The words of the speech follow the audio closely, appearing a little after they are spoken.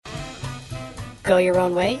Go Your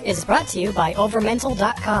Own Way is brought to you by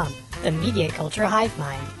Overmental.com, the media culture hive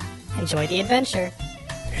mind. Enjoy the adventure.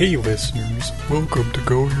 Hey listeners, welcome to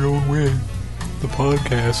Go Your Own Way, the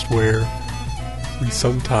podcast where we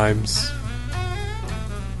sometimes...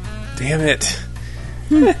 Damn it!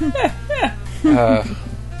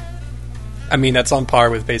 I mean, that's on par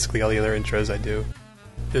with basically all the other intros I do.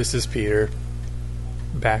 This is Peter,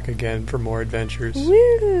 back again for more adventures.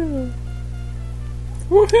 Woo!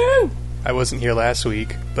 Woohoo! I wasn't here last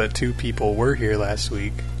week, but two people were here last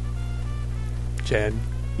week. Jen.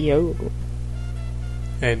 Yo.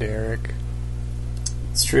 And Eric.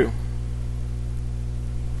 It's true.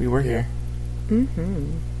 We were here.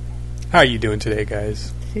 Mm-hmm. How are you doing today,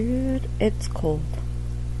 guys? Dude, it's cold.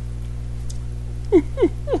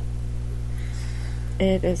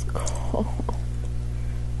 It is cold.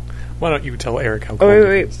 Why don't you tell Eric how cold Wait.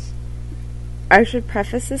 it is? I should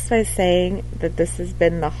preface this by saying that this has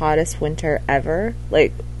been the hottest winter ever.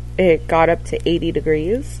 Like, it got up to 80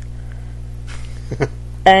 degrees.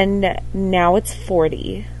 And now it's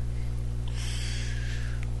 40.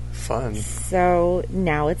 Fun. So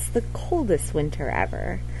now it's the coldest winter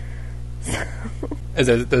ever.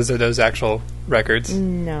 Those are those actual records?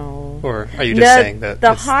 No. Or are you just saying that?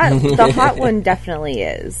 The hot one definitely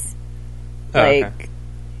is. Okay. Like,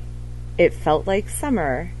 it felt like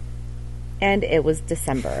summer. And it was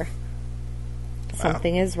December.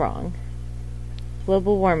 Something is wrong.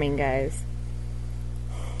 Global warming, guys.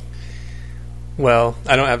 Well,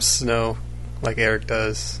 I don't have snow like Eric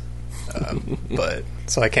does, but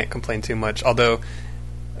so I can't complain too much. Although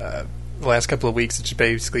the last couple of weeks it's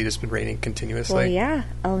basically just been raining continuously. Well, yeah,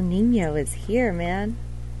 El Nino is here, man.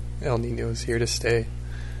 El Nino is here to stay.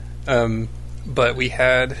 But we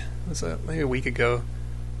had, maybe a week ago,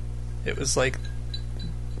 it was like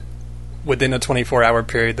within a 24-hour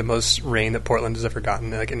period the most rain that Portland has ever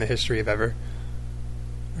gotten, like in the history of ever,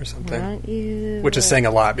 or something. Why don't you which is saying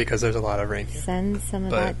a lot because there's a lot of rain here. send some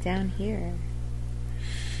of that down here?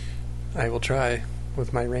 I will try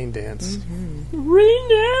with my rain dance. Mm-hmm. Rain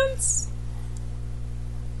dance?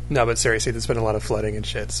 No, but seriously, there's been a lot of flooding and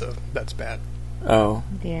shit, so that's bad. Oh,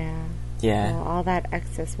 Yeah. yeah. Well, all that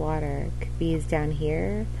excess water could be used down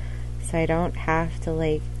here, so I don't have to,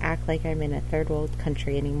 like, act like I'm in a third world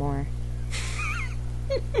country anymore.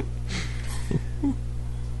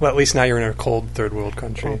 Well, at least now you're in a cold third world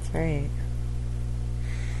country. That's right.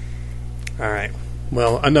 All right.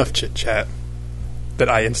 Well, enough chit chat that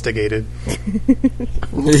I instigated.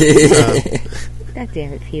 God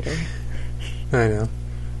damn it, Peter. I know.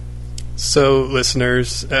 So,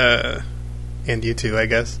 listeners, and you too, I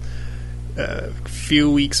guess. A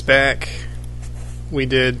few weeks back, we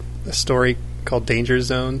did a story called Danger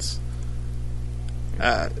Zones.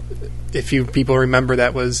 If you people remember,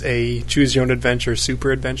 that was a choose your own adventure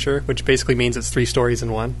super adventure, which basically means it's 3 stories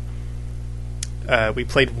in one. We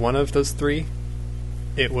played one of those 3.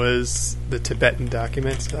 It was the Tibetan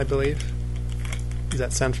Documents, I believe. Does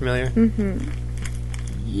that sound familiar? Mm-hmm.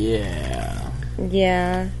 Yeah.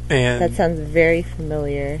 Yeah. And That sounds very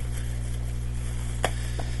familiar.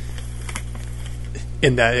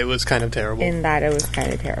 in that it was kind of terrible. In that it was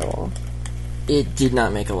kind of terrible. It did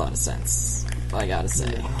not make a lot of sense, I gotta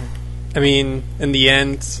say. I mean, in the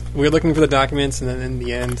end, we were looking for the documents, and then in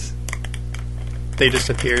the end, they just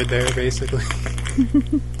appeared there, basically.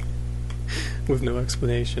 With no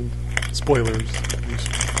explanation. Spoilers.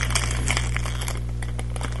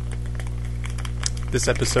 This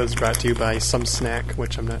episode's brought to you by Some Snack,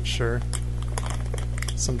 which I'm not sure.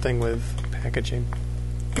 Something with packaging.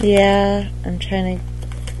 Yeah, I'm trying to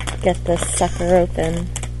get this sucker open.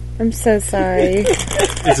 I'm so sorry.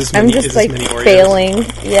 I'm just like mini Oreos? failing.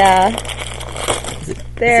 Yeah.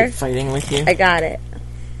 There. Is it fighting with you? I got it.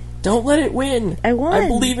 Don't let it win! I won. I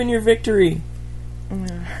believe in your victory!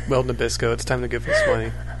 Well, Nabisco, it's time to give us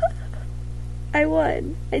money. I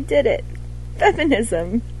won. I did it.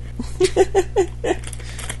 Feminism.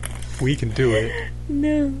 We can do it.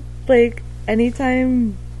 No. Like,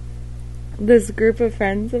 anytime this group of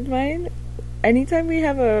friends of mine, anytime we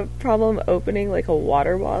have a problem opening, like, a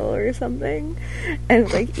water bottle or something,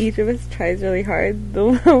 and, like, each of us tries really hard,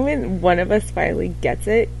 the moment one of us finally gets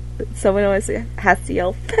it, someone always has to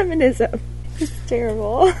yell, feminism. It's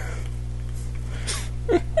terrible.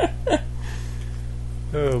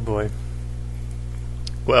 Oh, boy.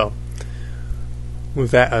 Well,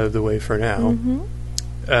 with that out of the way for now,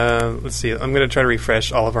 let's see. I'm going to try to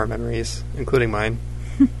refresh all of our memories, including mine,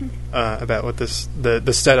 about what the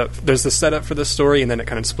setup. There's the setup for the story, and then it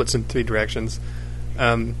kind of splits in 3 directions.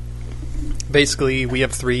 Basically, we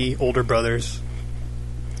have 3 older brothers.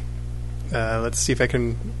 Let's see if I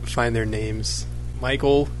can find their names.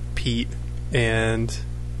 Michael, Pete, And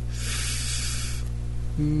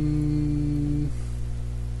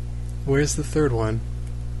where's the third one?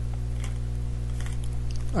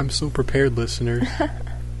 I'm so prepared, listeners.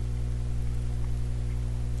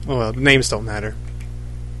 Oh, well, the names don't matter.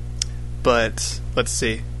 But let's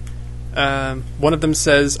see. One of them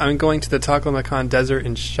says, I'm going to the Taklamakan Desert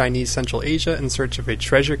in Chinese Central Asia in search of a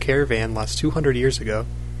treasure caravan lost 200 years ago.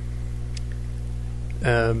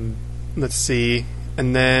 Let's see.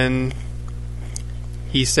 And then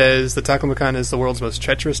he says, the Taklamakan is the world's most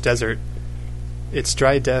treacherous desert. It's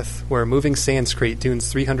dry death where moving sands create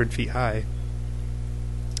dunes 300 feet high.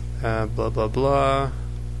 Blah, blah, blah.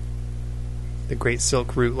 The Great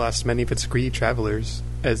Silk Route lost many of its greedy travelers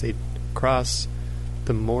as they cross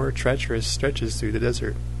the more treacherous stretches through the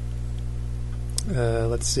desert.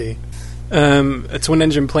 Let's see. A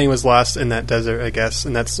twin-engine plane was lost in that desert, I guess,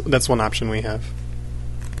 and that's one option we have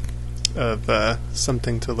of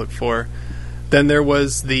something to look for. Then there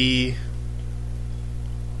was the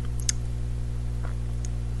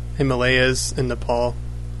Himalayas in Nepal,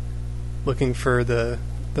 looking for the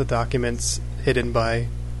documents hidden by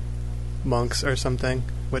monks or something,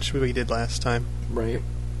 which we did last time. Right.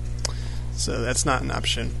 So that's not an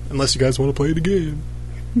option, unless you guys want to play it again.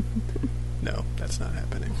 No, that's not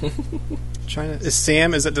happening. China is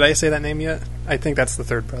Sam. Did I say that name yet? I think that's the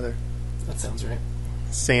third brother. That sounds right.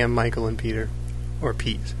 Sam, Michael, and Peter, or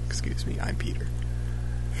Pete. Excuse me, I'm Peter.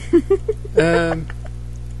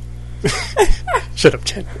 Shut up,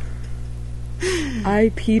 Jen.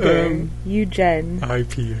 I Peter, you Jen. I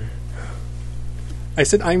Peter. I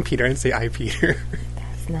said I'm Peter. I didn't say I Peter.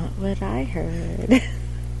 That's not what I heard.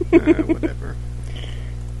 Whatever.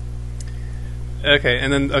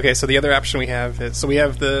 Okay, so the other option we have is, so we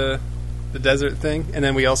have the desert thing, and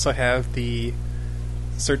then we also have the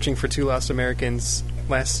searching for two lost Americans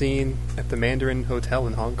last seen at the Mandarin Hotel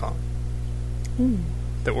in Hong Kong. God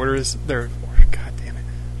damn it.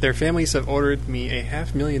 Their families have ordered me a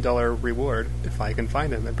 $500,000 reward if I can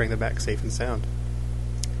find them and bring them back safe and sound.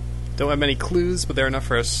 Don't have many clues, but they're enough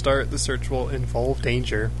for a start. The search will involve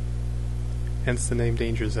danger, hence the name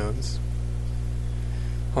Danger Zones.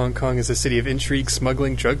 Hong Kong is a city of intrigue,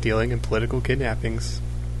 smuggling, drug dealing, and political kidnappings.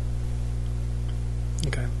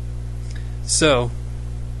 Okay. So,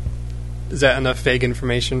 is that enough vague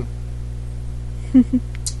information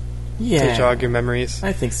Yeah. to jog your memories?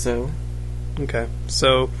 I think so. Okay.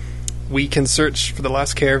 So, we can search for the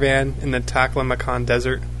lost caravan in the Taklamakan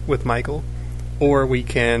Desert with Michael, or we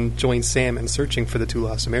can join Sam in searching for the two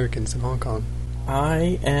lost Americans in Hong Kong.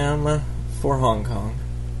 I am for Hong Kong.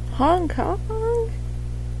 Hong Kong?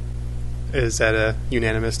 Is that a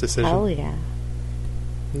unanimous decision? Hell yeah.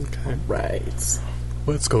 Okay. Right.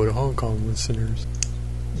 Let's go to Hong Kong, listeners.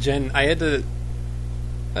 Jen, I had to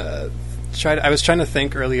I was trying to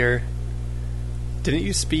think earlier. Didn't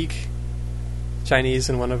you speak Chinese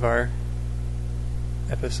in one of our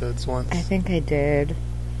episodes once? I think I did.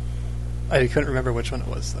 I couldn't remember which one it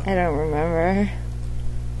was, though. I don't remember.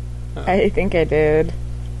 Oh. I think I did.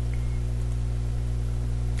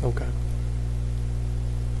 Okay.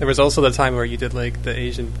 There was also the time where you did like the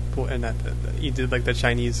Asian you did like the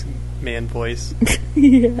Chinese man voice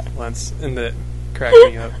Yeah. once, and that cracked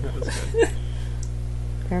me up. That was good.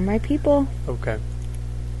 They're my people. Okay.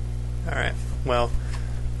 All right. Well,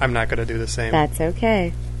 I'm not going to do the same. That's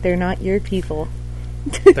okay. They're not your people.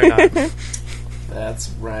 They're not. That's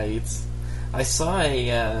right. I saw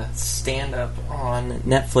a stand-up on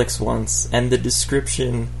Netflix once, and the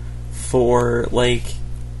description for, like,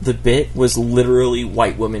 the bit was literally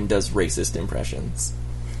white woman does racist impressions.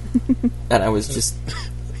 And I was just,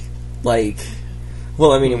 like...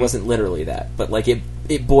 Well, I mean, it wasn't literally that, but, like, it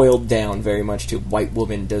boiled down very much to white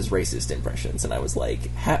woman does racist impressions, and I was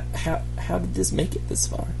like, how did this make it this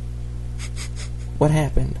far? What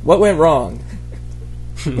happened? What went wrong?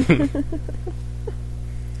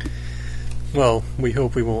 Well, we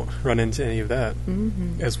hope we won't run into any of that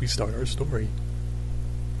as we start our story.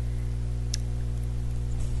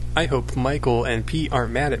 I hope Michael and Pete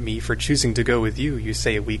aren't mad at me for choosing to go with you, you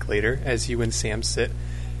say a week later, as you and Sam sit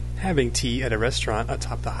having tea at a restaurant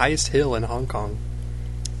atop the highest hill in Hong Kong.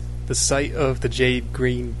 The sight of the jade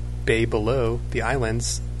green bay below, the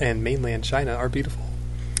islands, and mainland China are beautiful.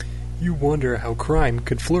 You wonder how crime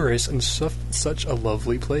could flourish in such a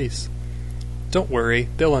lovely place. Don't worry,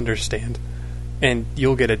 they'll understand. And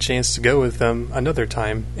you'll get a chance to go with them another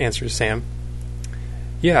time, answers Sam.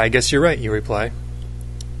 Yeah, I guess you're right, you reply.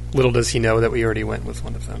 Little does he know that we already went with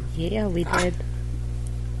one of them. Yeah, we did.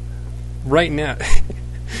 Right now...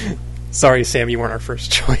 Sorry, Sam, you weren't our first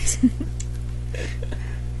choice.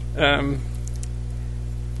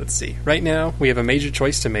 Let's see. Right now, we have a major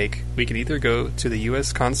choice to make. We could either go to the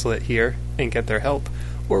U.S. consulate here and get their help,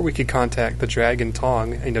 or we could contact the Dragon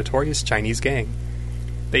Tong, a notorious Chinese gang.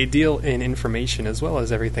 They deal in information as well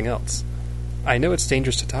as everything else. I know it's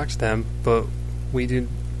dangerous to talk to them, but we do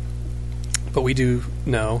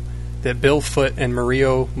know that Bill Foote and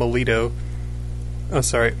Mario Molito... Oh,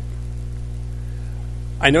 sorry.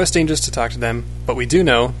 I know it's dangerous to talk to them, but we do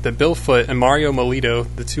know that Bill Foote and Mario Molito,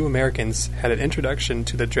 the two Americans, had an introduction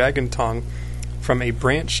to the Dragon Tong from a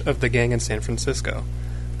branch of the gang in San Francisco.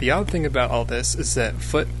 The odd thing about all this is that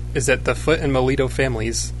the Foote and Molito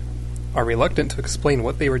families are reluctant to explain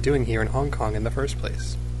what they were doing here in Hong Kong in the first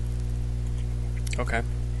place. Okay.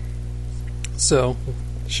 So,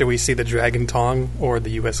 should we see the Dragon Tong or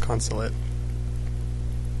the U.S. consulate?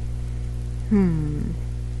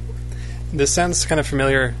 This sounds kind of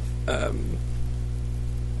familiar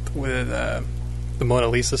with the Mona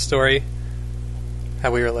Lisa story.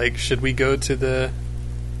 How we were like, should we go to the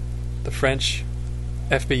French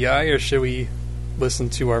FBI or should we listen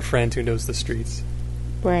to our friend who knows the streets?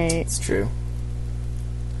 Right. It's true.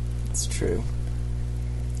 It's true.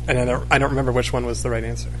 And I don't remember which one was the right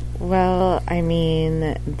answer. Well, I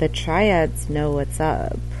mean, the triads know what's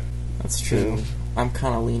up. That's true. I'm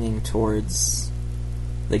kind of leaning towards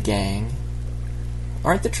the gang.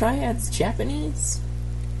 Aren't the triads Japanese?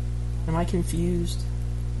 Am I confused?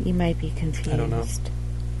 You might be confused. I don't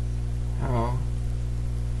know.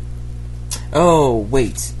 Oh,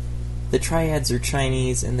 wait. The triads are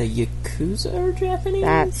Chinese and the Yakuza are Japanese?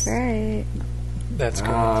 That's right. That's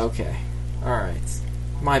correct. Okay. Alright.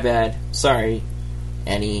 My bad. Sorry.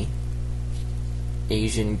 Any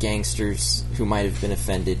Asian gangsters who might have been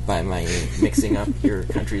offended by my mixing up your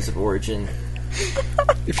countries of origin.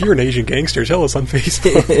 If you're an Asian gangster, tell us on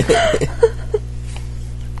Facebook.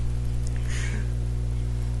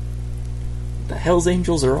 The Hells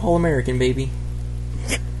Angels are all American, baby.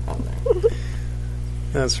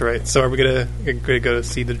 That's right. So are we gonna go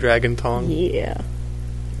see the Dragon Tong? Yeah.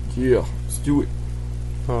 Yeah, let's do it.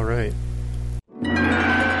 All right.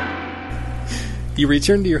 You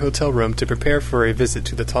return to your hotel room to prepare for a visit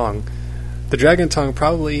to the Tong. The Dragon Tong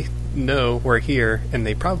probably know we're here, and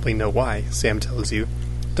they probably know why, Sam tells you.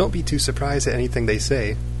 Don't be too surprised at anything they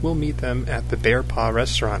say. We'll meet them at the Bear Paw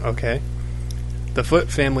restaurant, okay? The Foote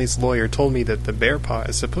family's lawyer told me that the Bear Paw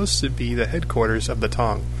is supposed to be the headquarters of the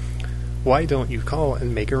Tong. Why don't you call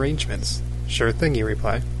and make arrangements? Sure thing, you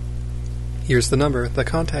reply. Here's the number. The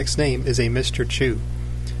contact's name is a Mr. Chu.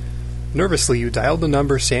 Nervously, you dial the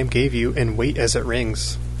number Sam gave you and wait as it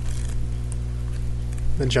rings.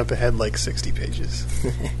 Then jump ahead like 60 pages.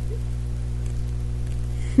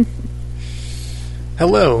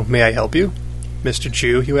 Hello, may I help you? Mr.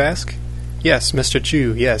 Chu, you ask? Yes, Mr.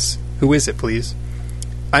 Chu, yes. Who is it, please?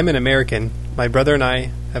 I'm an American. My brother and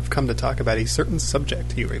I have come to talk about a certain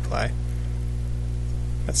subject, you reply.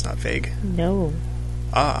 That's not vague. No.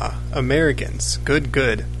 Ah, Americans. Good,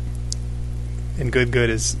 good. And good, good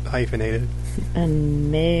is hyphenated.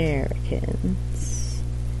 Americans.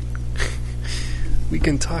 We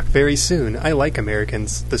can talk very soon. I like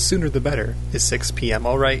Americans. The sooner the better. Is 6 p.m.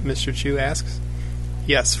 all right, Mr. Chu asks.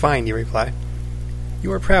 Yes, fine, you reply.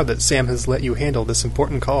 You are proud that Sam has let you handle this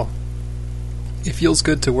important call. It feels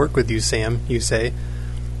good to work with you, Sam, you say.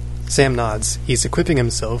 Sam nods. He's equipping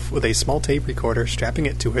himself with a small tape recorder, strapping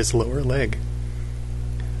it to his lower leg.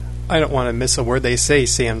 I don't want to miss a word they say,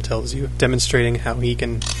 Sam tells you, demonstrating how he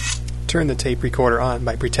can turn the tape recorder on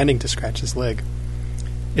by pretending to scratch his leg.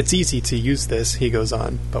 It's easy to use this, he goes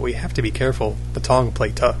on, but we have to be careful. The Tong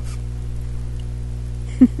play tough.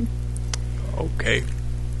 Okay,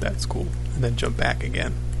 that's cool. And then jump back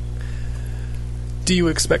again. Do you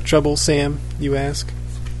expect trouble, Sam? You ask.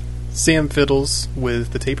 Sam fiddles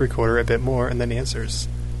with the tape recorder a bit more and then answers.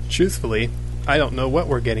 Truthfully, I don't know what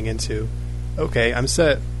we're getting into. Okay, I'm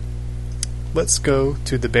set. Let's go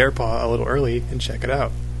to the Bear Paw a little early and check it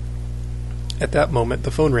out. At that moment,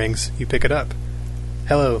 the phone rings. You pick it up.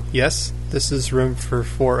 Hello, yes? This is room for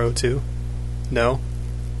 402. No?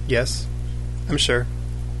 Yes? I'm sure.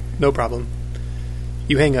 No problem.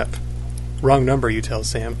 You hang up. Wrong number, you tell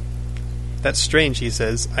Sam. That's strange, he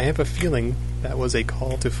says. I have a feeling that was a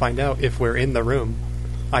call to find out if we're in the room.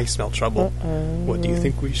 I smell trouble. What do you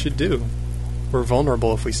think we should do? We're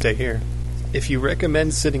vulnerable if we stay here. If you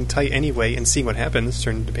recommend sitting tight anyway and seeing what happens,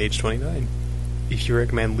 turn to page 29. If you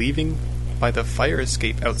recommend leaving by the fire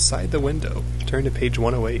escape outside the window, turn to page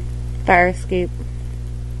 108. Fire escape.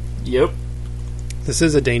 Yep. This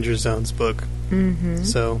is a Danger Zones book. Mm-hmm.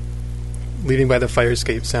 So, leaving by the fire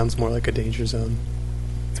escape sounds more like a danger zone.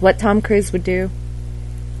 It's what Tom Cruise would do.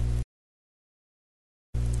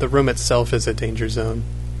 The room itself is a danger zone.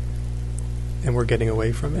 and we're getting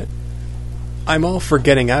away from it. I'm all for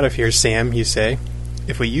getting out of here, Sam, you say.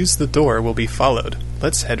 If we use the door, we'll be followed.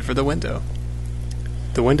 Let's head for the window.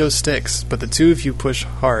 The window sticks, but the two of you push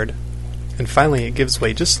hard, and finally it gives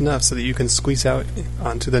way just enough so that you can squeeze out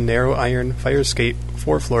onto the narrow iron fire escape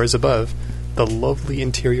 4 floors above the lovely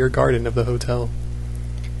interior garden of the hotel.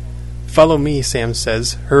 Follow me, Sam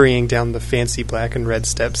says, hurrying down the fancy black and red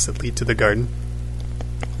steps that lead to the garden.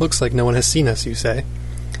 Looks like no one has seen us, you say.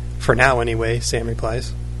 For now, anyway, Sam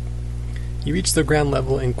replies. You reach the ground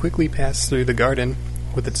level and quickly pass through the garden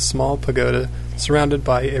with its small pagoda surrounded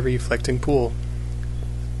by a reflecting pool.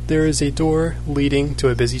 There is a door leading to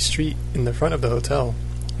a busy street in the front of the hotel.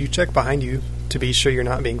 You check behind you to be sure you're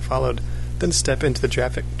not being followed, then step into the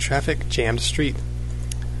traffic-jammed street.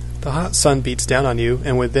 The hot sun beats down on you,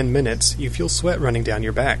 and within minutes, you feel sweat running down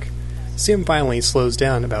your back. Sam finally slows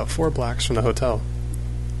down about 4 blocks from the hotel.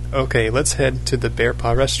 Okay, let's head to the Bear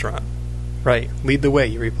Paw restaurant. Right, lead the way,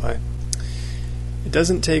 you reply. It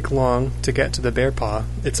doesn't take long to get to the Bear Paw.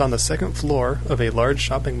 It's on the 2nd floor of a large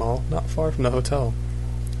shopping mall not far from the hotel.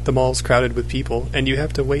 The mall's crowded with people, and you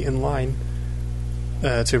have to wait in line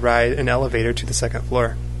to ride an elevator to the 2nd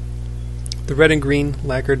floor. The red and green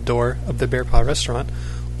lacquered door of the Bear Paw restaurant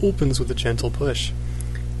opens with a gentle push.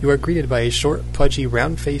 You are greeted by a short, pudgy,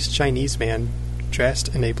 round-faced Chinese man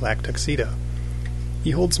dressed in a black tuxedo. He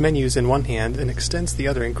holds menus in one hand and extends the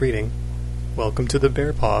other in greeting. Welcome to the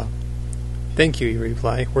Bear Paw. Thank you, you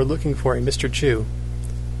reply. We're looking for a Mr. Chu.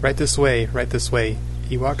 Right this way, right this way.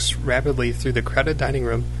 He walks rapidly through the crowded dining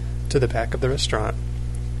room to the back of the restaurant.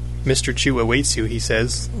 Mr. Chu awaits you, he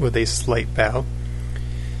says, with a slight bow.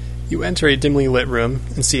 You enter a dimly lit room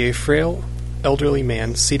and see a frail, elderly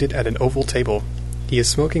man seated at an oval table. He is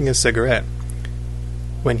smoking a cigarette.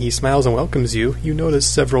 When he smiles and welcomes you, you notice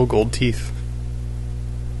several gold teeth.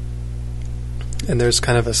 And there's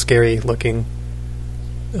kind of a scary-looking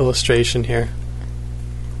illustration here.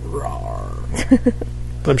 Rawr.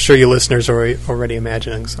 But I'm sure you listeners are already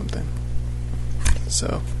imagining something.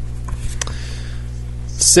 So,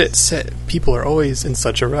 sit. People are always in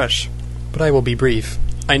such a rush. But I will be brief.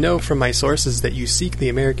 I know from my sources that you seek the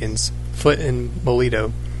Americans, Foot and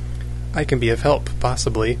Molito. I can be of help,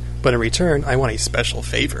 possibly, but in return, I want a special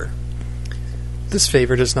favor. This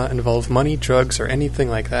favor does not involve money, drugs, or anything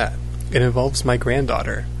like that. It involves my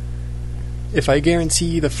granddaughter. If I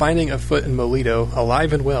guarantee the finding of Foot and Molito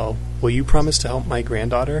alive and well, will you promise to help my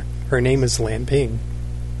granddaughter? Her name is Lan Ping.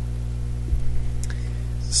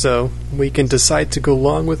 So, we can decide to go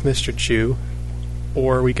along with Mr. Chu,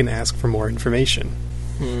 or we can ask for more information.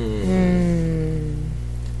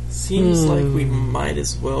 Seems like we might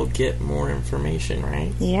as well get more information,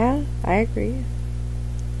 right? Yeah, I agree.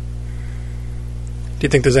 Do you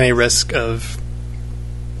think there's any risk of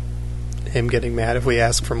him getting mad if we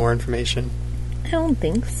ask for more information? I don't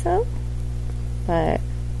think so. But,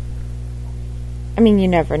 I mean, you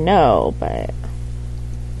never know, but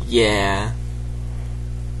Yeah.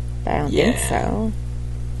 I don't think so.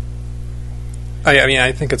 I mean,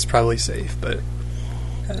 I think it's probably safe, but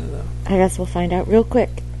I don't know. I guess we'll find out real quick.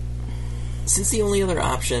 Since the only other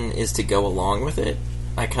option is to go along with it,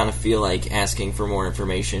 I kind of feel like asking for more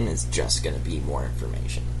information is just going to be more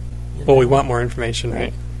information. You know? Well, we want more information,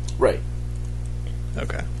 right? Right.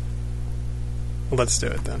 Okay. Well, let's do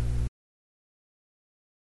it then.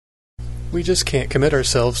 We just can't commit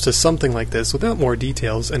ourselves to something like this without more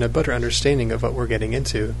details and a better understanding of what we're getting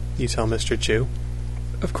into, you tell Mr. Chu.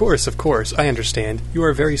 Of course, I understand. You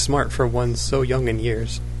are very smart for one so young in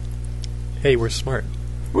years. Hey, we're smart.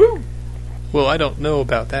 Woo! Well, I don't know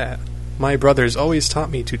about that. My brothers always taught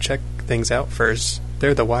me to check things out first.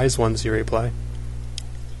 They're the wise ones, you reply.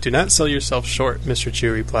 Do not sell yourself short, Mr.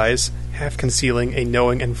 Chu replies, half concealing a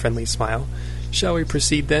knowing and friendly smile. Shall we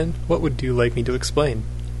proceed then? What would you like me to explain?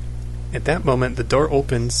 At that moment, the door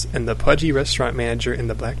opens, and the pudgy restaurant manager in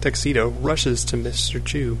the black tuxedo rushes to Mr.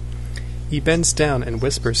 Chu. He bends down and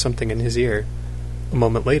whispers something in his ear. A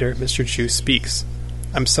moment later, Mr. Chu speaks.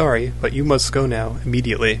 I'm sorry, but you must go now,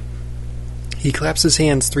 immediately. He claps his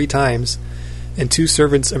hands 3 times, and 2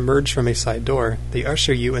 servants emerge from a side door. They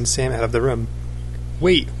usher you and Sam out of the room.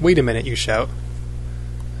 Wait a minute, you shout.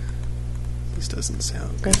 This doesn't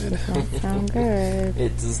sound good. Doesn't sound good.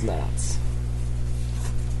 It does not.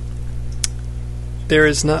 There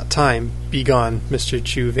is not time. Be gone. Mr.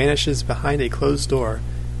 Chu vanishes behind a closed door,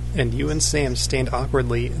 and you and Sam stand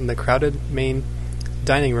awkwardly in the crowded main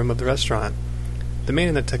dining room of the restaurant. The man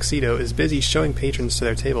in the tuxedo is busy showing patrons to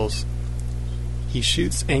their tables. He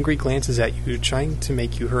shoots angry glances at you, trying to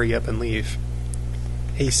make you hurry up and leave.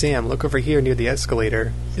 Hey Sam, look over here near the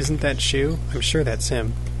escalator. Isn't that Chu? I'm sure that's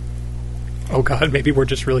him. Oh god, maybe we're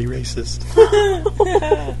just really racist.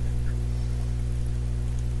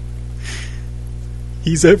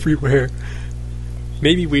 He's everywhere.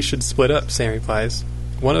 Maybe we should split up, Sam replies.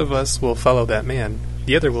 One of us will follow that man.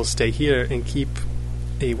 The other will stay here and keep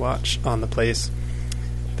a watch on the place.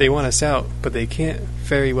 They want us out, but they can't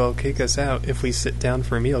very well kick us out if we sit down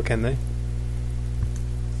for a meal, can they?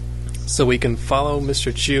 So we can follow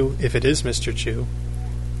Mr. Chu if it is Mr. Chu,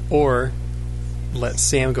 or let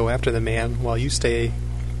Sam go after the man while you stay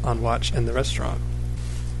on watch in the restaurant.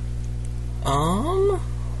 I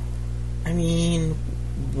mean,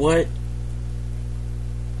 what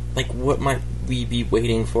might we be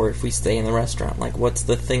waiting for if we stay in the restaurant? Like, what's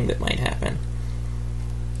the thing that might happen?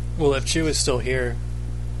 Well, if Chu is still here,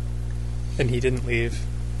 and he didn't leave,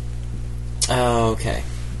 Oh, okay.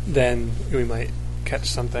 then we might catch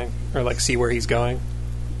something, or like see where he's going.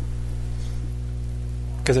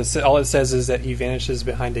 Because all it says is that he vanishes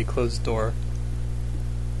behind a closed door.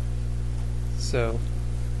 So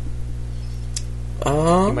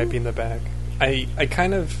he might be in the back. I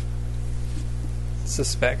kind of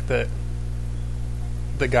suspect that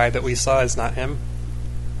the guy that we saw is not him.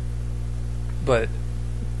 But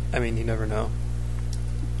I mean, you never know.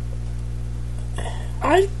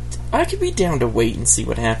 I could be down to wait and see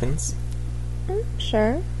what happens.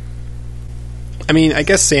 Sure. I mean, I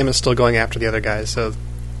guess Sam is still going after the other guys, so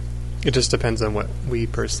it just depends on what we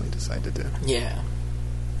personally decide to do. Yeah.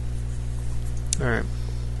 Alright.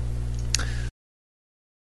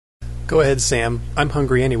 Go ahead, Sam. I'm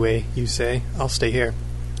hungry anyway, you say. I'll stay here.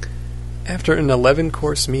 After an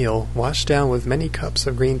 11-course meal, washed down with many cups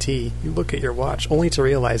of green tea, you look at your watch only to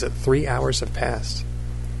realize that 3 hours have passed.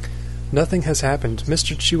 Nothing has happened.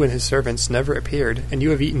 Mr. Chu and his servants never appeared, and you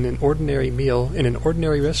have eaten an ordinary meal in an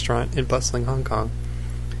ordinary restaurant in bustling Hong Kong.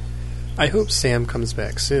 I hope Sam comes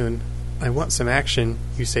back soon. I want some action,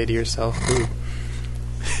 you say to yourself. Ooh.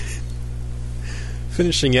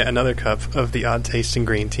 Finishing yet another cup of the odd-tasting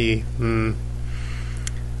green tea.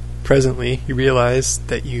 Presently, you realize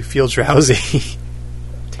that you feel drowsy.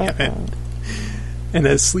 Damn it. And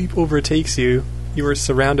as sleep overtakes you, you are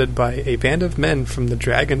surrounded by a band of men from the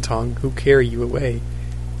Dragon Tongue who carry you away.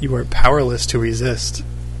 You are powerless to resist.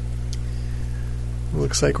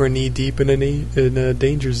 Looks like we're knee-deep in a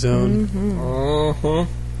danger zone. Uh-huh.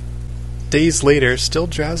 Days later, still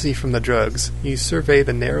drowsy from the drugs, you survey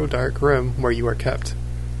the narrow dark room where you are kept.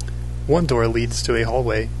 One door leads to a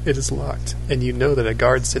hallway. It is locked, and you know that a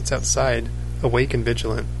guard sits outside, awake and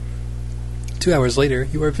vigilant. 2 hours later,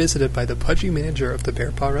 you are visited by the pudgy manager of the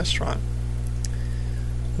Bear Paw restaurant.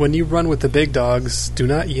 When you run with the big dogs, do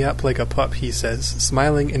not yap like a pup, he says,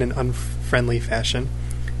 smiling in an unfriendly fashion.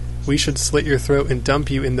 We should slit your throat and dump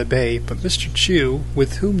you in the bay, but Mr. Chu,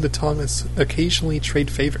 with whom the Tongas occasionally trade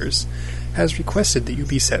favors, has requested that you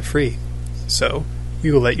be set free. So,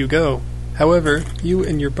 we will let you go. However, you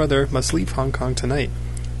and your brother must leave Hong Kong tonight.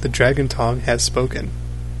 The Dragon Tongue has spoken.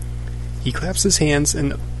 He claps his hands,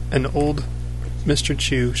 and an old Mr.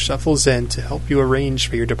 Chu shuffles in to help you arrange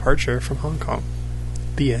for your departure from Hong Kong.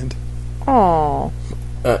 The end. Aww.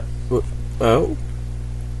 Oh?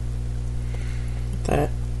 That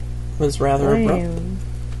was rather abrupt.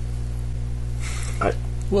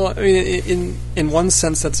 Well, I mean, in one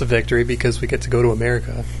sense, that's a victory because we get to go to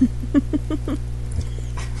America.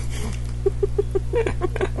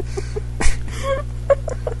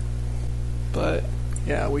 But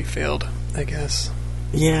yeah, we failed, I guess.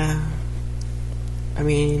 Yeah. I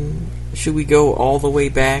mean, should we go all the way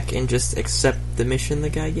back and just accept the mission the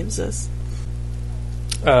guy gives us?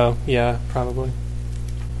 Oh, yeah, probably.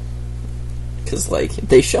 Because, like,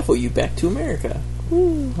 they shuffle you back to America.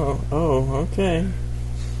 Ooh. Oh, okay.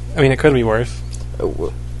 I mean, it could be worse.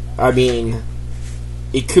 I mean,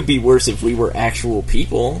 it could be worse if we were actual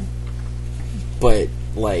people, but,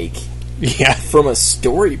 like, yeah, from a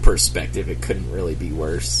story perspective, it couldn't really be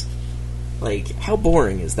worse. Like, how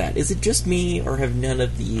boring is that? Is it just me, or have none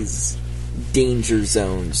of these danger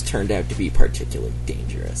zones turned out to be particularly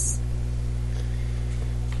dangerous?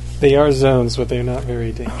 They are zones, but they're not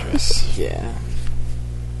very dangerous. Yeah.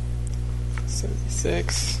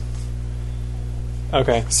 76.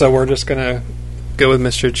 Okay, so we're just gonna go with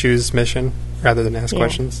Mr. Chu's mission rather than ask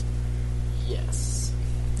questions? Yes.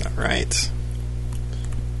 Alright.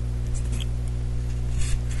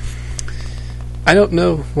 I don't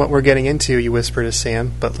know what we're getting into, you whisper to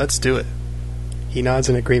Sam, but let's do it. He nods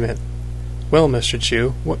in agreement. Well, Mr.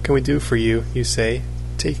 Chu, what can we do for you, you say,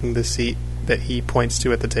 taking the seat that he points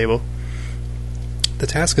to at the table. The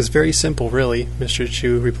task is very simple, really, Mr.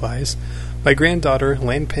 Chu replies. My granddaughter,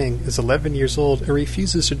 Lan Ping, is 11 years old and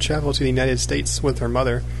refuses to travel to the United States with her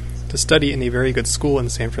mother to study in a very good school in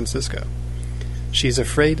San Francisco. She's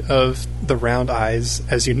afraid of the round eyes,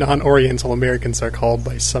 as you non-Oriental Americans are called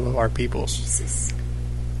by some of our people. Jesus.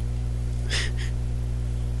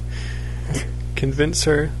 Convince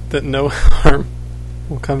her that no harm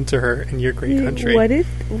will come to her in your great country.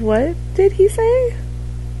 What did he say?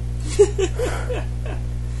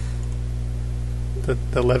 The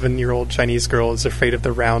 11-year-old Chinese girl is afraid of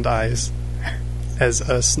the round eyes, as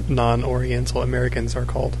us non-Oriental Americans are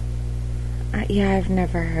called. Yeah, I've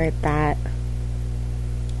never heard that.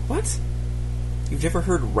 What? You've never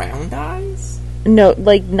heard round eyes? No,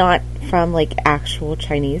 like, not from, like, actual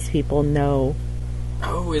Chinese people, no.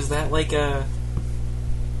 Oh, is that like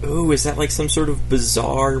some sort of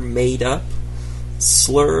bizarre, made-up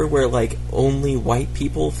slur where, like, only white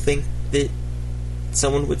people think that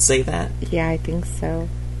someone would say that? Yeah, I think so.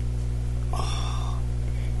 Oh,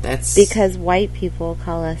 that's... Because white people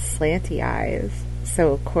call us slanty eyes.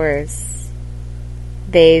 So, of course,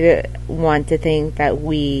 they want to think that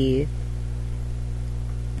we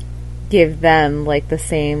give them, like, the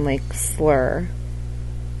same, like, slur.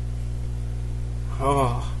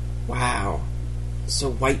 Oh, wow.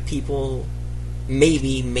 So white people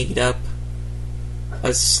maybe made up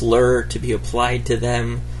a slur to be applied to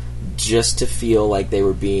them just to feel like they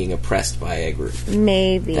were being oppressed by a group.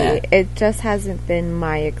 Maybe. It just hasn't been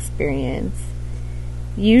my experience.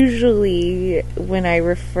 Usually, when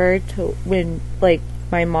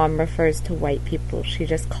my mom refers to white people, she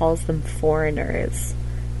just calls them foreigners,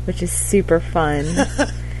 which is super fun.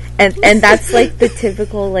 And that's, like, the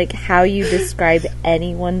typical, like, how you describe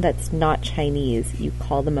anyone that's not Chinese. You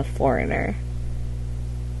call them a foreigner.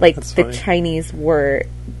 Like, That's the funny. Chinese word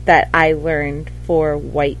that I learned for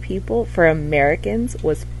white people, for Americans,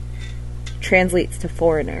 translates to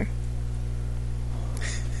foreigner.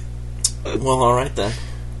 Well, alright then.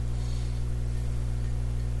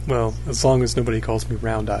 Well, as long as nobody calls me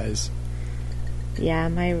round eyes. Yeah,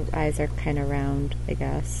 my eyes are kind of round, I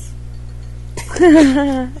guess.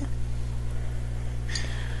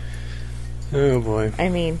 Oh boy. I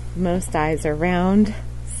mean, most eyes are round,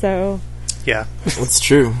 so... Yeah. That's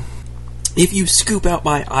true. If you scoop out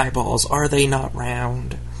my eyeballs, are they not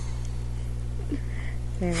round?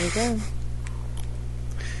 There we go.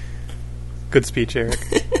 Good speech, Eric.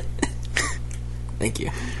 Thank you.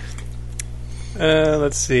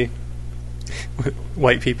 Let's see.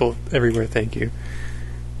 White people everywhere, thank you.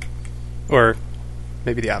 Or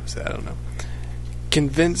maybe the opposite, I don't know.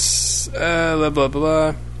 Convince, blah, blah,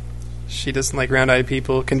 blah. She doesn't like round-eyed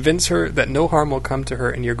people. Convince her that no harm will come to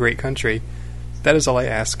her in your great country. That is all I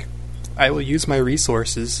ask. I will use my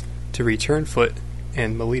resources to return Foot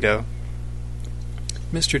and Melito.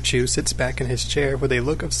 Mr. Chu sits back in his chair with a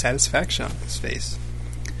look of satisfaction on his face.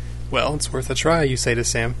 Well, it's worth a try, you say to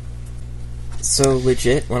Sam. So,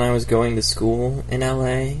 legit, when I was going to school in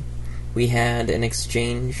LA, we had an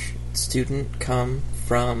exchange student come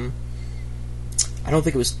from... I don't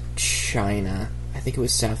think it was China. I think it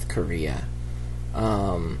was South Korea.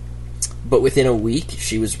 But within a week,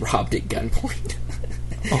 she was robbed at gunpoint.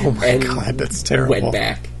 Oh my god, that's terrible. Went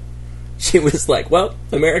back. She was like, well,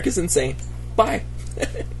 America's insane. Bye.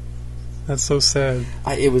 That's so sad.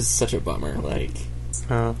 It was such a bummer. Like,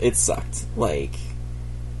 Oh. it sucked. Like,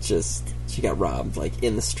 just, she got robbed, like,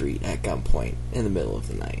 in the street at gunpoint in the middle of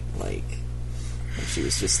the night. Like, and she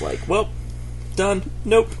was just like, well, done.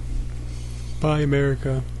 Nope. Bye,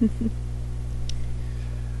 America.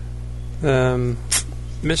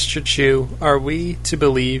 Mr. Chu, are we to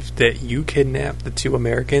believe that you kidnapped the two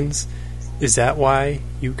Americans? Is that why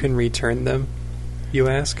you can return them? You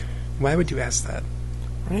ask? Why would you ask that?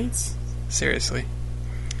 Right? Seriously.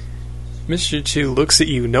 Mr. Chu looks at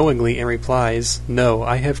you knowingly and replies, No,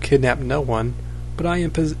 I have kidnapped no one, but I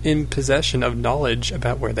am in possession of knowledge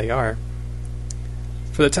about where they are.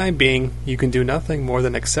 For the time being, you can do nothing more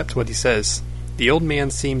than accept what he says. The old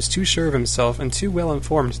man seems too sure of himself and too well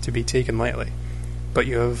informed to be taken lightly. But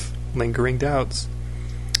you have lingering doubts.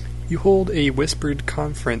 You hold a whispered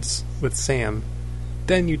conference with Sam.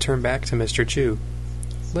 Then you turn back to Mr. Chu.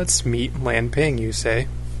 Let's meet Lan Ping, you say.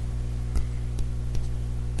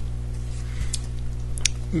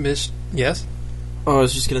 Yes? Oh, I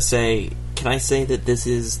was just gonna say, can I say that this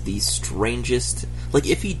is the strangest... Like,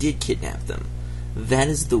 if he did kidnap them, that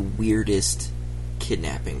is the weirdest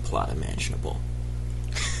kidnapping plot imaginable.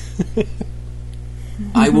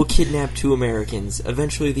 I will kidnap two Americans.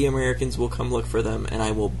 Eventually the Americans will come look for them, and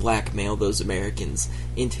I will blackmail those Americans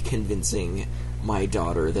into convincing my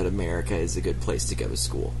daughter that America is a good place to go to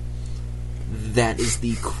school. That is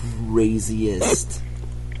the craziest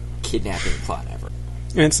kidnapping plot ever.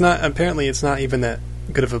 And apparently it's not even that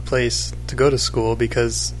good of a place to go to school,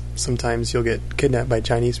 because sometimes you'll get kidnapped by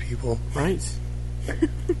Chinese people. Right.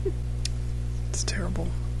 It's terrible.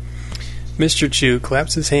 Mr. Chu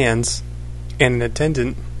claps his hands, and an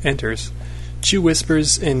attendant enters. Chu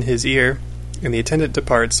whispers in his ear, and the attendant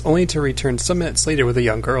departs, only to return some minutes later with a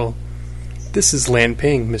young girl. "This is Lan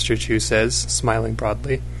Ping," Mr. Chu says, smiling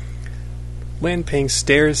broadly. Lan Ping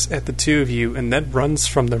stares at the two of you and then runs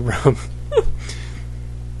from the room.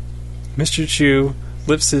 Mr. Chu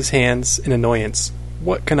lifts his hands in annoyance.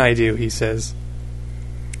 "What can I do?" he says.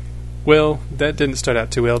 "Well, that didn't start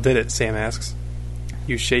out too well, did it?" Sam asks.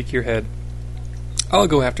 You shake your head. "I'll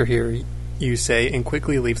go after her," you say, and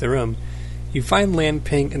quickly leave the room. You find Lan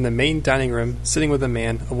Ping in the main dining room, sitting with a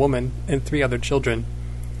man, a woman, and 3 other children.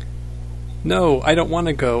 "No, I don't want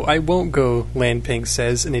to go. I won't go," Lan Ping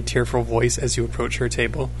says in a tearful voice as you approach her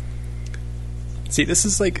table. See, this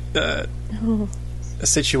is like a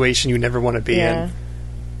situation you never want to be in,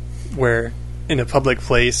 where in a public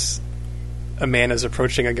place, a man is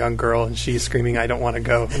approaching a young girl and she's screaming, "I don't want to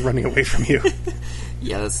go," and running away from you.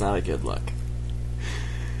 Yeah, that's not a good look.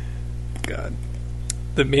 God.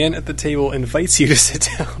 The man at the table invites you to sit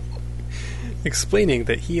down, explaining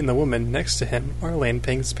that he and the woman next to him are Lan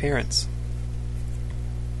Ping's parents.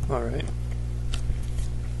 Alright.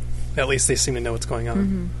 At least they seem to know what's going on.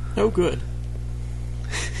 Mm-hmm. Oh, good.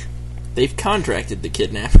 They've contracted the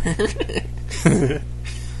kidnapper.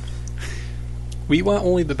 "We want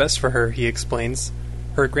only the best for her," he explains.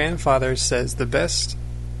 "Her grandfather says the best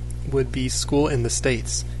would be school in the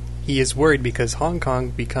States. He is worried because Hong Kong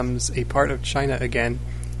becomes a part of China again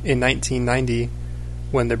in 1990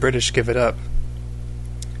 when the British give it up."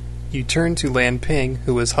 You turn to Lan Ping,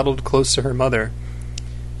 who is huddled close to her mother.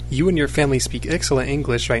 "You and your family speak excellent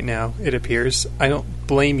English right now, it appears. I don't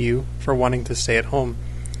blame you for wanting to stay at home.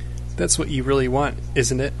 That's what you really want,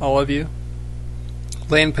 isn't it, all of you?"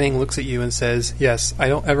 Lan Ping looks at you and says, "Yes, I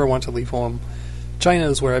don't ever want to leave home. China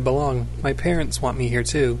is where I belong. My parents want me here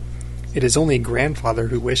too. It is only grandfather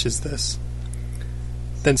who wishes this."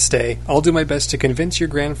 "Then stay. I'll do my best to convince your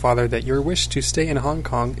grandfather that your wish to stay in Hong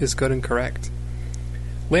Kong is good and correct."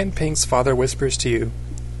 Lan Ping's father whispers to you,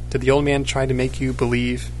 "Did the old man try to make you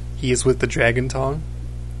believe he is with the Dragon Tong?"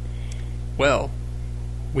 "Well,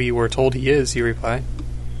 we were told he is," you reply.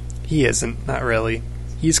 "He isn't, not really.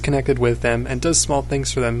 He's connected with them and does small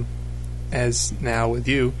things for them, as now with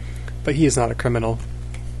you, but he is not a criminal."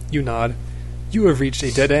 You nod. "You have reached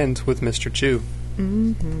a dead end with Mr. Chu."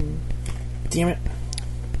 Mm-hmm. Damn it.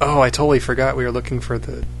 Oh, I totally forgot we were looking for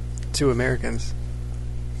the 2 Americans.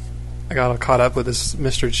 I got all caught up with this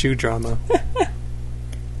Mr. Chu drama.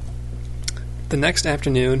 The next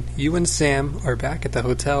afternoon, you and Sam are back at the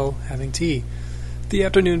hotel having tea. The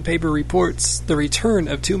afternoon paper reports the return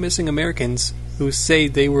of 2 missing Americans who say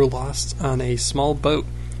they were lost on a small boat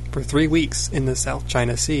for 3 weeks in the South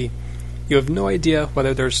China Sea. You have no idea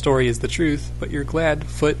whether their story is the truth, but you're glad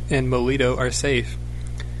Foot and Molito are safe.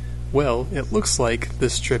 "Well, it looks like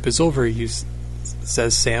this trip is over,"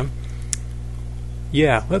 says Sam.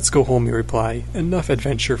 "Yeah, let's go home," you reply. "Enough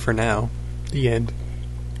adventure for now." The end.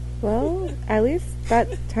 Well, at least that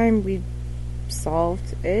time we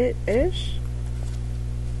solved it-ish.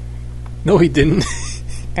 No, we didn't.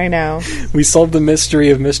 I know. We solved the mystery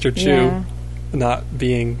of Mr. Chu Yeah. not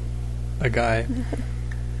being a guy.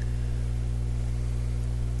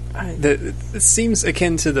 It seems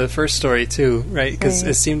akin to the first story, too, right? Because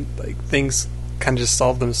Right. it seemed like things kind of just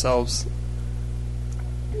solved themselves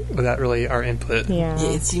without really our input. Yeah.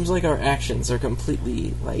 Yeah, it seems like our actions are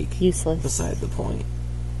completely, like, Useless. beside the point.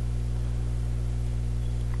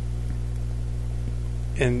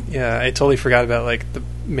 And yeah, I totally forgot about like the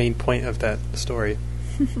main point of that story,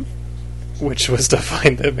 which was to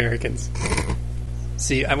find the Americans.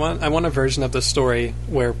 See, I want a version of the story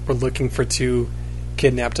where we're looking for 2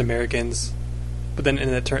 kidnapped Americans, but then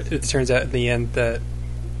it turns out in the end that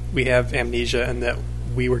we have amnesia and that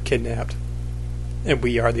we were kidnapped, and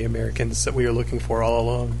we are the Americans that we were looking for all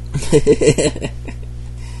along.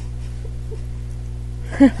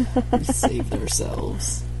 We saved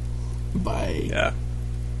ourselves by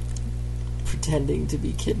pretending to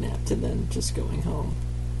be kidnapped and then just going home.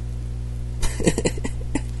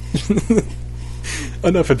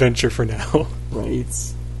 Enough adventure for now. Right.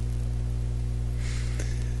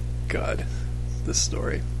 God, this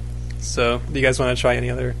story. So, do you guys want to try any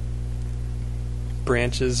other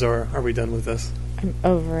branches, or are we done with this? I'm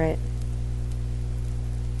over it.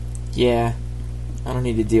 Yeah. I don't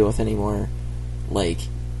need to deal with any more, like,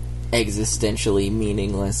 existentially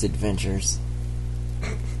meaningless adventures.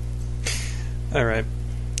 Alright.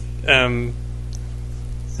 And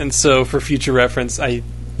so, for future reference, I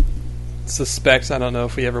suspect, I don't know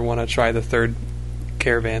if we ever want to try the 3rd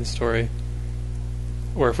caravan story.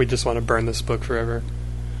 or if we just want to burn this book forever.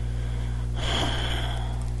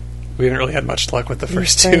 We haven't really had much luck with the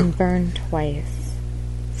first two. Burn twice.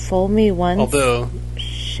 Fool me once. Although,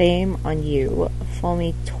 shame on you. Fool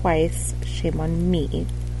me twice. Shame on me.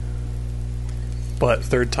 but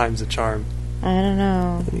third time's a charm. I don't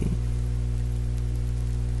know.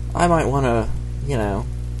 I might want to,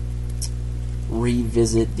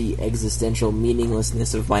 revisit the existential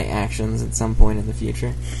meaninglessness of my actions at some point in the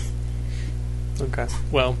future. Okay.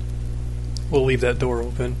 Well, we'll leave that door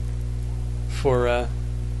open for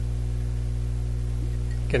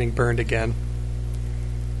getting burned again.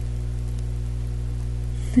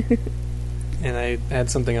 And I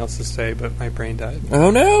had something else to say, but my brain died.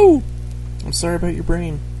 Oh no! I'm sorry about your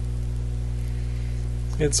brain.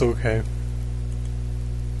 It's okay.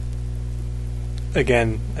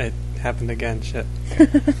 Again, it happened again, shit.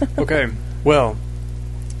 Okay, well,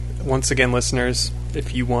 once again, listeners,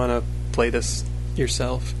 if you want to play this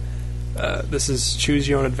yourself, this is Choose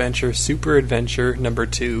Your Own Adventure, Super Adventure number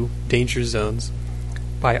 2, Danger Zones,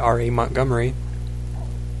 by R.A. Montgomery.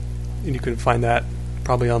 And you can find that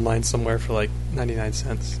probably online somewhere for like 99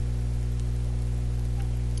 cents.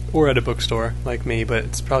 Or at a bookstore, like me, but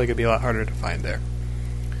it's probably going to be a lot harder to find there.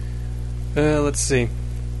 Let's see.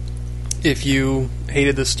 If you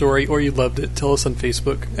hated this story or you loved it, tell us on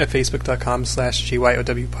Facebook at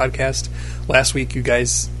facebook.com/GYOW podcast. Last week you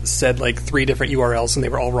guys said like 3 different URLs and they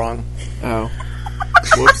were all wrong. Oh.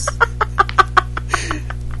 Whoops.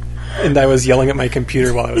 And I was yelling at my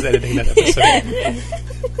computer while I was editing that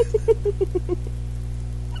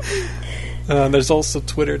episode. There's also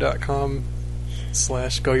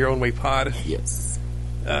twitter.com/GoYourOwnWayPod. Yes.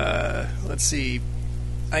 Let's see.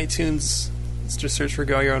 iTunes, let's just search for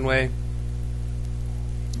Go Your Own Way.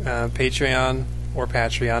 Patreon or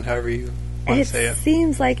Patreon, however you want to say it. It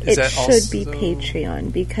seems like Is it that should be also-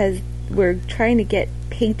 Patreon because we're trying to get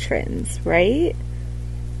patrons, right?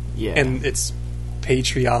 Yeah. And it's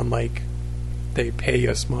Patreon, like they pay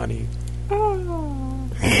us money. Oh.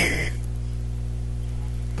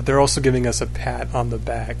 But they're also giving us a pat on the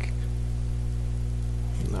back.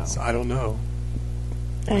 No. So I don't know.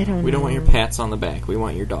 I don't know. We don't want your pats on the back. We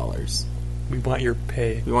want your dollars. We want your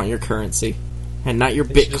pay. We want your currency. And not your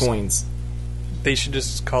They should just- bitcoins. They should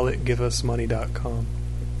just call it giveusmoney.com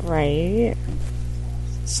Right.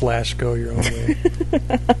 /Go Your Own Way.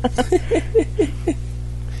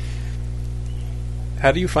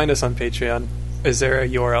 How do you find us on Patreon? Is there a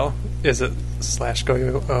URL? Is it /Go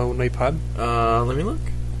Your Own Way pod? Let me look.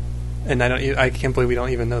 And I can't believe we don't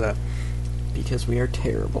even know that. Because we are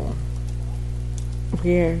terrible.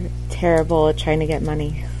 We're terrible at trying to get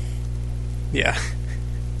money. Yeah.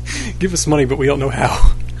 Give us money, but we don't know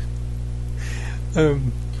how.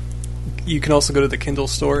 You can also go to the Kindle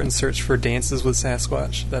store and search for Dances with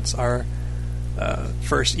Sasquatch. That's our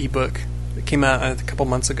first ebook. It came out a couple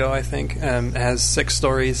months ago, I think. It has 6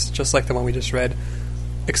 stories, just like the one we just read,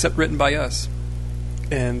 except written by us.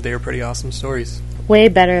 And they are pretty awesome stories. Way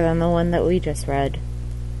better than the one that we just read.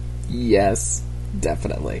 Yes,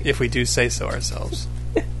 definitely. If we do say so ourselves.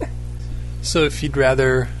 So if you'd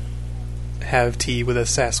rather have tea with a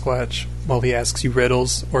Sasquatch while he asks you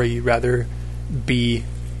riddles, or you'd rather be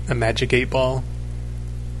a magic 8-ball,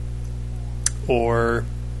 or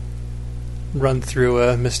run through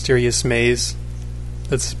a mysterious maze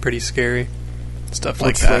that's pretty scary, stuff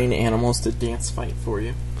like that. Train animals to dance fight for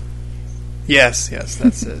you. Yes,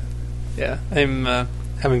 that's it. Yeah, I'm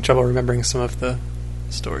having trouble remembering some of the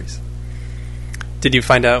stories. Did you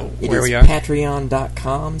find out where we are? It is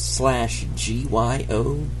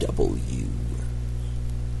patreon.com/GYOW.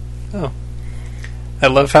 Oh. I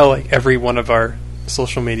love how like every one of our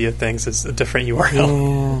social media things is a different URL.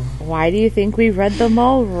 Yeah. Why do you think we read them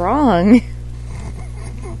all wrong?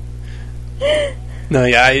 No,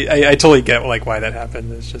 yeah, I totally get like why that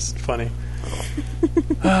happened. It's just funny.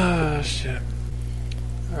 Ah, shit.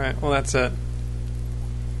 Alright, well that's it.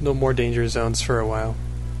 No more danger zones for a while.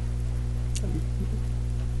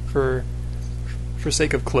 For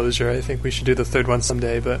sake of closure, I think we should do the third one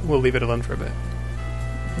someday, but we'll leave it alone for a bit.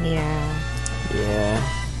 Yeah. Yeah.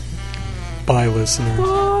 Bye, listeners.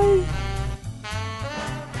 Bye.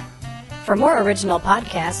 For more original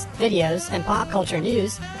podcasts, videos, and pop culture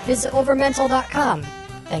news, visit overmental.com.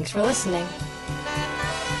 Thanks for listening.